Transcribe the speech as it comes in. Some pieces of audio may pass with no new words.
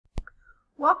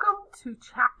Welcome to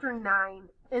Chapter 9.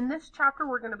 In this chapter,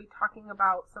 we're going to be talking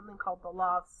about something called the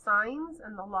law of sines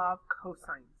and the law of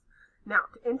cosines. Now,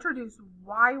 to introduce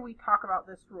why we talk about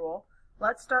this rule,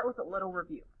 let's start with a little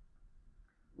review.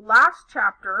 Last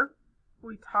chapter,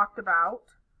 we talked about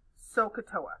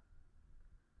SOHCAHTOA.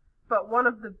 But one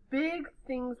of the big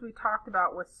things we talked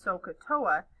about with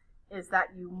SOHCAHTOA is that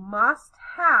you must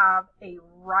have a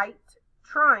right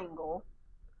triangle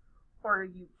or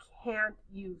you can't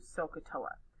use SOHCAHTOA.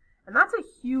 And that's a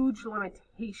huge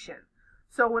limitation.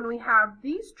 So when we have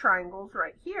these triangles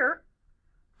right here,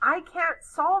 I can't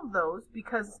solve those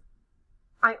because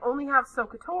I only have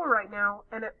SOHCAHTOA right now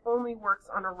and it only works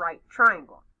on a right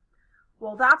triangle.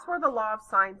 Well, that's where the law of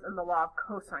sines and the law of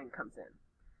cosine comes in.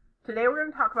 Today we're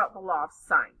going to talk about the law of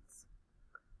sines.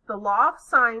 The law of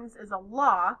sines is a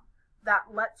law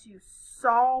that lets you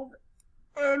solve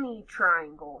any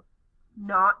triangle,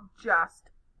 not just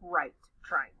right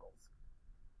triangles.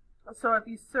 So if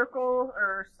you circle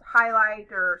or highlight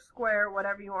or square,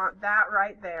 whatever you want, that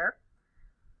right there,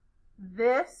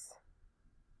 this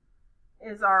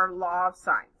is our law of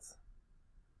sines.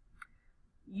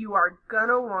 You are going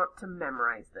to want to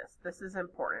memorize this. This is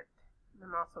important.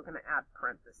 I'm also going to add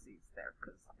parentheses there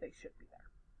because they should be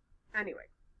there. Anyway,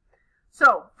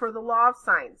 so for the law of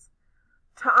sines,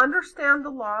 to understand the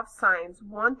law of sines,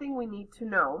 one thing we need to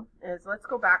know is, let's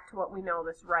go back to what we know,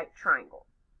 this right triangle.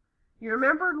 You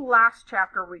remember last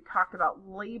chapter we talked about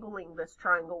labeling this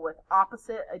triangle with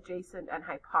opposite, adjacent, and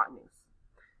hypotenuse.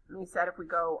 And we said if we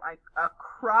go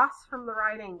across from the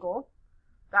right angle,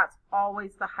 that's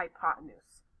always the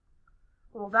hypotenuse.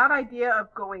 Well, that idea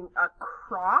of going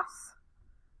across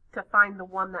to find the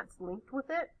one that's linked with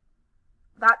it,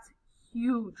 that's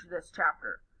huge this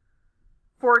chapter.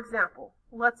 For example,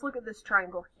 let's look at this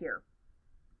triangle here.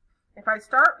 If I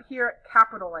start here at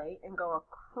capital A and go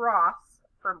across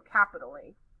from capital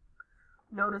A,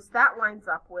 notice that lines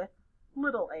up with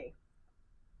little a.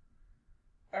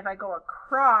 If I go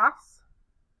across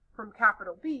from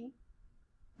capital B,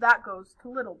 that goes to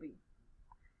little b.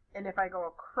 And if I go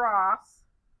across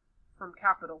from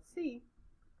capital C,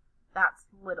 that's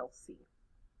little c.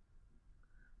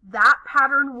 That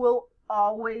pattern will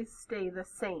always stay the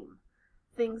same.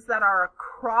 Things that are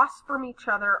across from each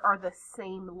other are the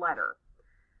same letter.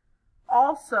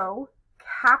 Also,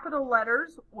 capital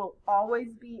letters will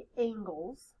always be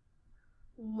angles.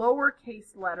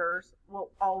 Lowercase letters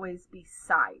will always be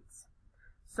sides.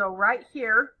 So right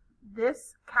here,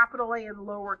 this capital A and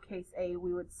lowercase a,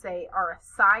 we would say, are a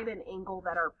side and angle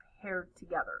that are paired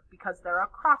together because they're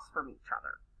across from each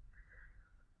other.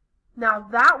 Now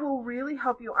that will really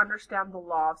help you understand the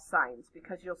law of sines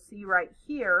because you'll see right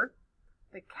here,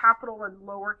 the capital and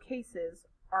lower cases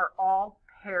are all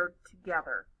paired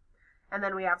together. And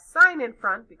then we have sine in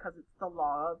front because it's the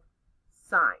law of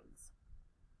sines.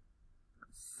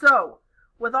 So,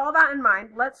 with all that in mind,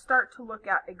 let's start to look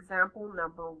at example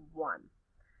number 1.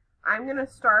 I'm going to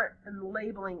start in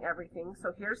labeling everything.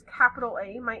 So here's capital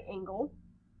A, my angle.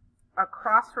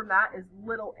 Across from that is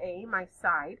little a, my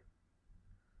side.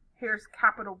 Here's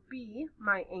capital B,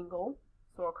 my angle.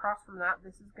 So across from that,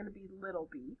 this is going to be little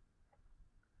b.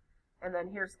 And then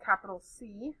here's capital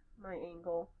C, my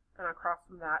angle, and across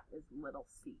from that is little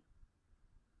c.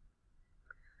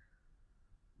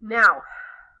 Now,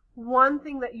 one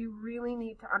thing that you really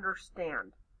need to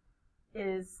understand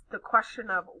is the question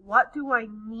of what do I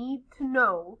need to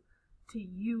know to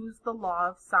use the law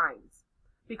of sines?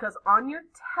 Because on your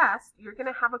test, you're going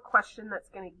to have a question that's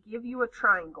going to give you a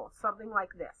triangle, something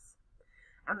like this.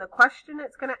 And the question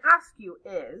it's going to ask you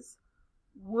is,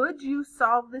 would you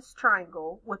solve this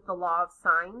triangle with the law of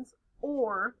sines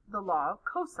or the law of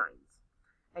cosines?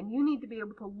 And you need to be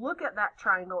able to look at that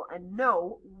triangle and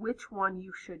know which one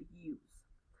you should use.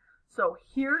 So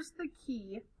here's the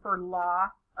key for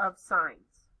law of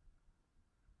sines.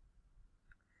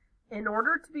 In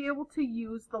order to be able to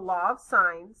use the law of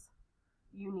sines,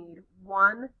 you need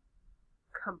one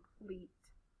complete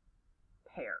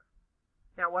pair.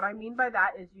 Now what I mean by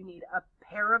that is you need a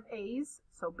pair of A's,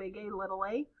 so big A, little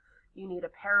a. You need a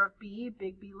pair of B,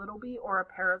 big B, little b, or a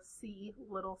pair of C,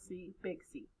 little c, big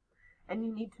C. And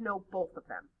you need to know both of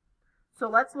them. So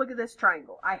let's look at this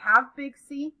triangle. I have big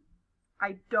C,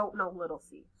 I don't know little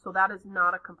c, so that is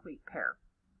not a complete pair.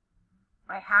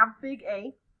 I have big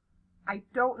A, I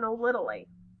don't know little a,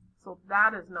 so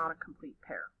that is not a complete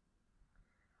pair.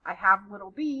 I have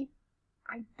little b,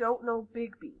 I don't know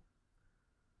big B.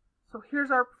 So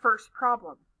here's our first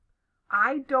problem.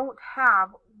 I don't have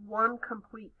one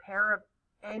complete pair of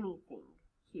anything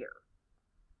here.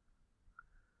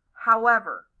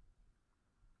 However,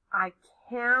 I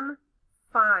can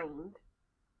find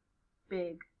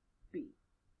big B.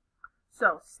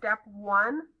 So step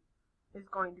 1 is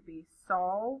going to be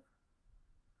solve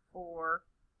for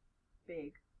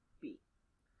big B.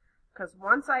 Because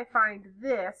once I find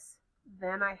this,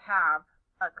 then I have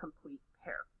a complete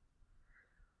pair.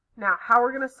 Now, how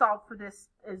we're going to solve for this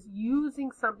is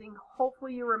using something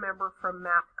hopefully you remember from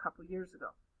math a couple years ago.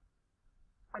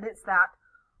 And it's that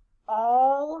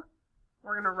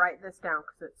we're going to write this down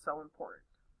because it's so important.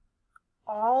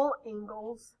 All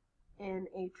angles in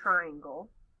a triangle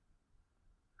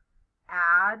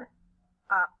add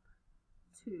up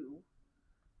to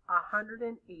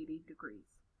 180 degrees.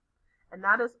 And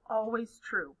that is always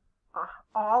true.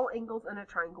 All angles in a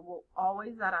triangle will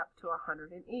always add up to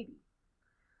 180.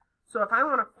 So if I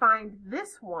want to find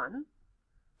this one,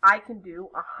 I can do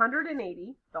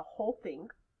 180, the whole thing,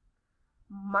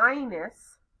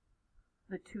 minus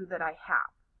the 2 that I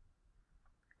have.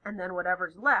 And then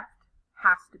whatever's left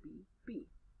has to be B.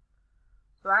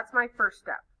 So that's my first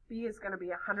step. B is going to be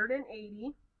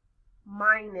 180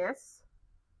 minus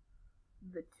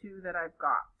the 2 that I've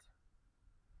got.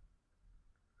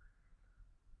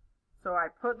 So I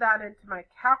put that into my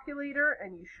calculator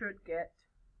and you should get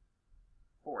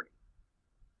 40.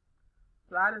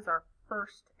 So that is our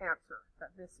first answer, that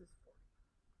this is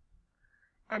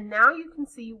 40. And now you can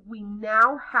see we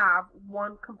now have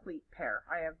one complete pair.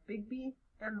 I have big B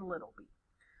and little b.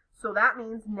 So that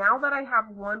means now that I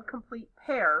have one complete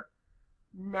pair,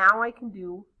 now I can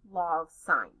do law of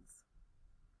signs.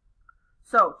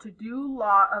 So to do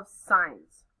law of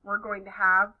signs, we're going to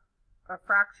have a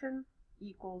fraction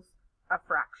equals a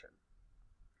fraction.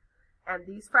 And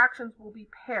these fractions will be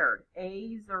paired,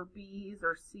 A's or B's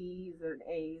or C's and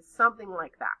A's, something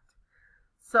like that.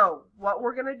 So what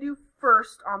we're going to do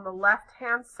first on the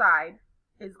left-hand side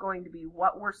is going to be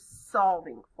what we're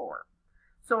solving for.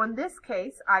 So in this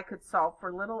case, I could solve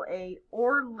for little a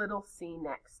or little c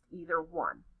next, either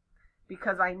one,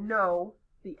 because I know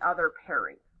the other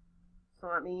pairing. So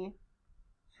let me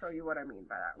show you what I mean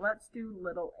by that. Let's do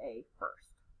little a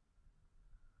first.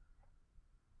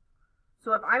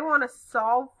 So if I want to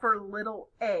solve for little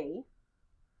a,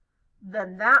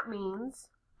 then that means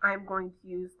I'm going to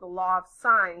use the law of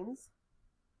signs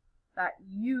that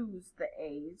use the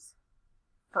a's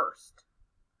first,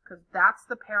 because that's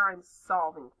the pair I'm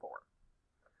solving for.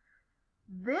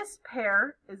 This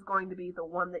pair is going to be the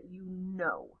one that you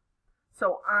know.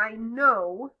 So I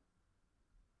know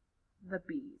the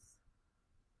b's.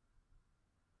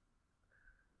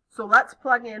 So let's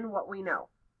plug in what we know.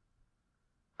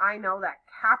 I know that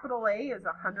capital A is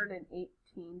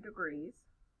 118 degrees.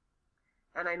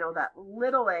 And I know that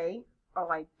little a,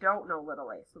 I don't know little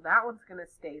a, so that one's going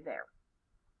to stay there.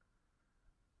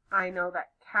 I know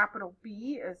that capital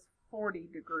B is 40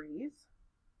 degrees.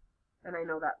 And I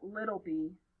know that little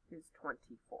b is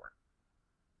 24.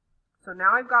 So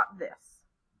now I've got this.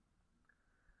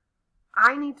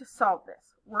 I need to solve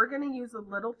this. We're going to use a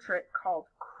little trick called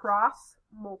cross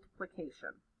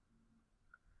multiplication.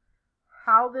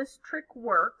 How this trick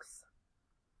works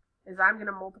is I'm going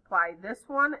to multiply this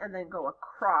one and then go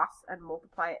across and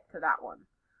multiply it to that one.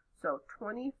 So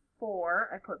 24,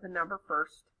 I put the number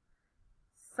first,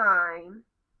 sine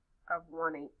of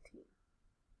 118.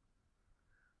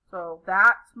 So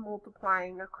that's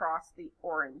multiplying across the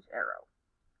orange arrow.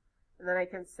 And then I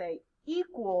can say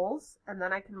equals, and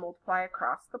then I can multiply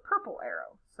across the purple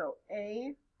arrow. So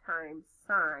a times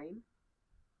sine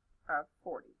of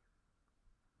 40.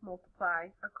 Multiply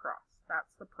across.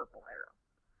 That's the purple arrow.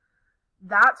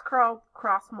 That's called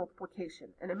cross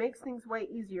multiplication, and it makes things way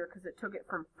easier because it took it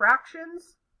from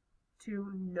fractions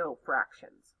to no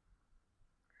fractions.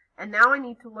 And now I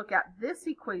need to look at this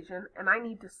equation, and I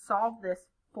need to solve this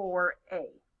for a.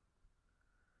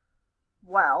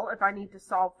 Well, if I need to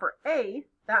solve for a,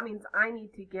 that means I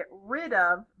need to get rid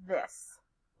of this.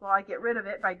 Well, I get rid of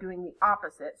it by doing the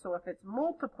opposite. So if it's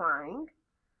multiplying,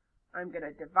 I'm going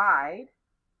to divide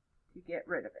to get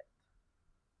rid of it.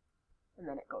 And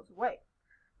then it goes away.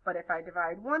 But if I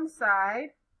divide one side,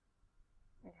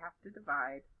 I have to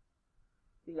divide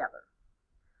the other.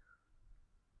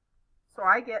 So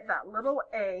I get that little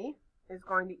a is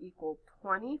going to equal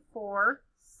 24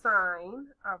 sine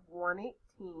of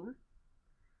 118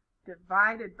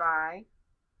 divided by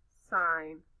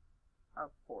sine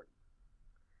of 40.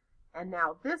 And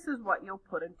now this is what you'll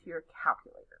put into your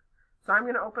calculator. So I'm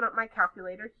going to open up my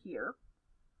calculator here.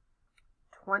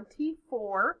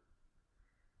 24,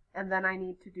 and then I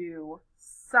need to do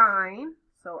sine,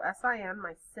 so S-I-N,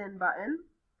 my sin button,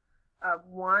 of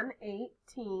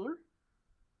 118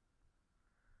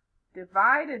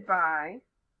 divided by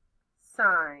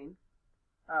sine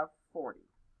of 40.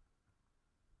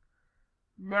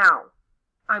 Now,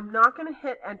 I'm not going to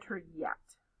hit enter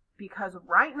yet, because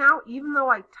right now, even though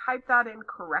I typed that in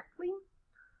correctly,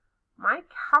 my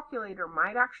calculator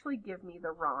might actually give me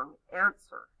the wrong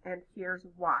answer, and here's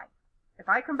why. If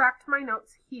I come back to my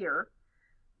notes here,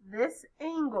 this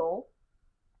angle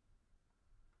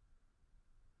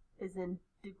is in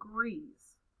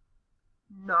degrees,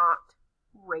 not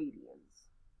radians.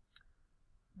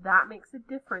 That makes a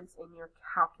difference in your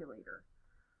calculator.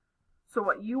 So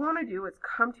what you want to do is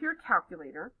come to your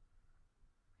calculator,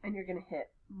 and you're going to hit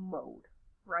mode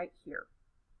right here.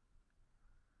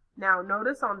 Now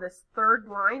notice on this third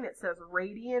line it says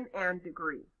radian and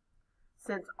degree.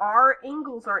 Since our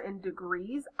angles are in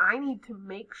degrees, I need to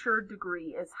make sure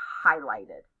degree is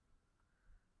highlighted.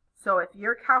 So if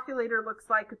your calculator looks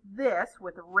like this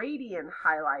with radian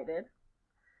highlighted,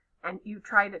 and you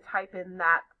try to type in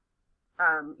that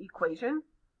equation,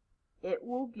 it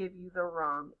will give you the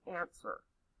wrong answer.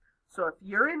 So if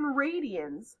you're in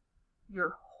radians,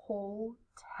 your whole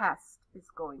test is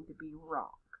going to be wrong,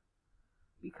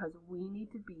 because we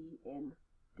need to be in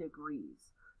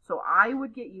degrees. So I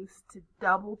would get used to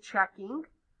double checking,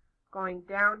 going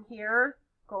down here,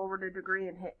 go over to degree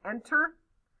and hit enter,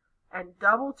 and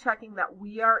double checking that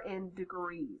we are in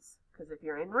degrees, because if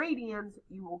you're in radians,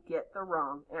 you will get the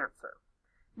wrong answer.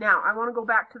 Now I want to go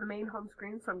back to the main home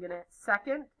screen, so I'm going to hit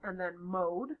second and then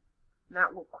mode, and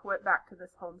that will quit back to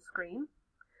this home screen.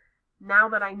 Now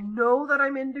that I know that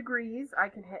I'm in degrees, I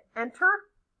can hit enter,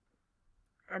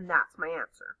 and that's my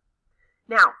answer.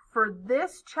 Now, for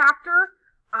this chapter,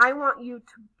 I want you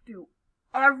to do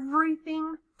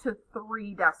everything to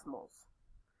 3 decimals.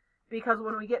 Because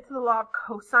when we get to the law of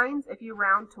cosines, if you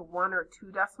round to 1 or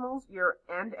 2 decimals, your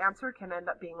end answer can end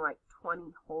up being like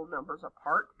 20 whole numbers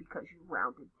apart because you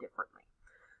rounded differently.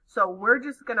 So we're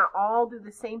just going to all do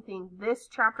the same thing. This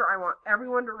chapter, I want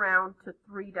everyone to round to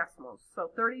 3 decimals.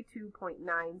 So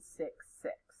 32.966.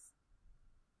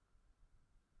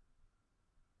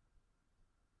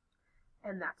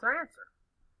 And that's our answer.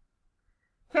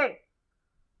 Okay,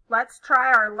 let's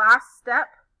try our last step,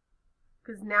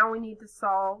 because now we need to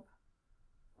solve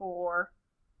for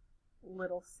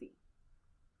little c.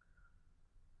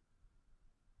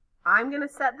 I'm going to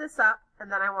set this up,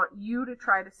 and then I want you to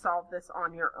try to solve this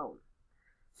on your own.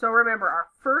 So remember, our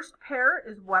first pair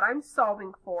is what I'm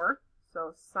solving for.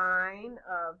 So sine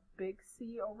of big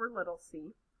C over little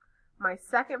c. My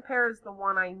second pair is the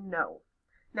one I know.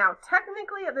 Now,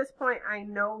 technically at this point, I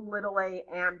know little a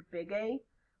and big A,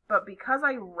 but because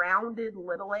I rounded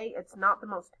little a, it's not the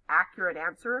most accurate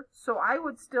answer, so I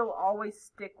would still always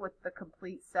stick with the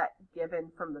complete set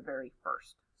given from the very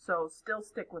first. So still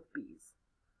stick with B's.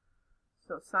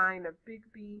 So sine of big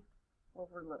B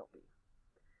over little b.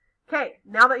 Okay,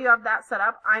 now that you have that set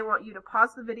up, I want you to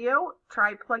pause the video,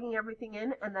 try plugging everything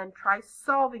in, and then try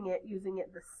solving it using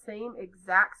it the same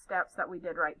exact steps that we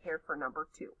did right here for number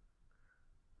 2.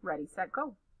 Ready, set,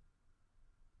 go.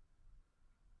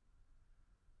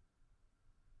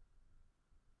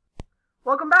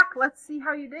 Welcome back. Let's see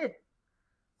how you did.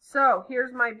 So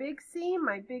here's my big C,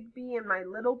 my big B, and my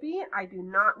little b. I do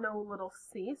not know little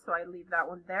c, so I leave that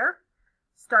one there.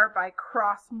 Start by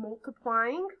cross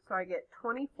multiplying. So I get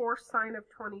 24 sine of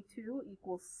 22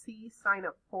 equals c sine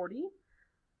of 40.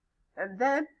 And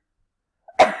then,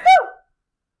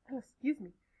 excuse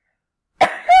me.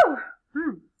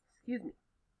 Excuse me.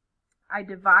 I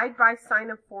divide by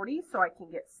sine of 40 so I can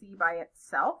get c by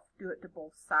itself. Do it to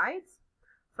both sides.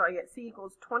 So I get c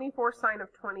equals 24 sine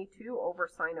of 22 over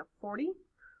sine of 40,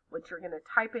 which you're going to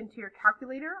type into your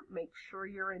calculator. Make sure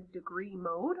you're in degree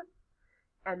mode,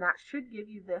 and that should give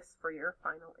you this for your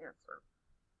final answer.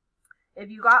 If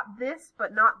you got this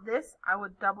but not this, I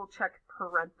would double check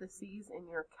parentheses in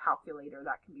your calculator.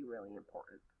 That can be really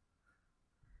important.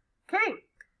 Okay.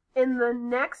 In the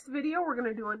next video, we're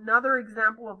going to do another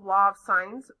example of law of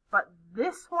sines, but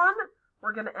this one,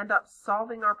 we're going to end up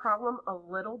solving our problem a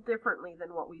little differently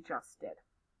than what we just did.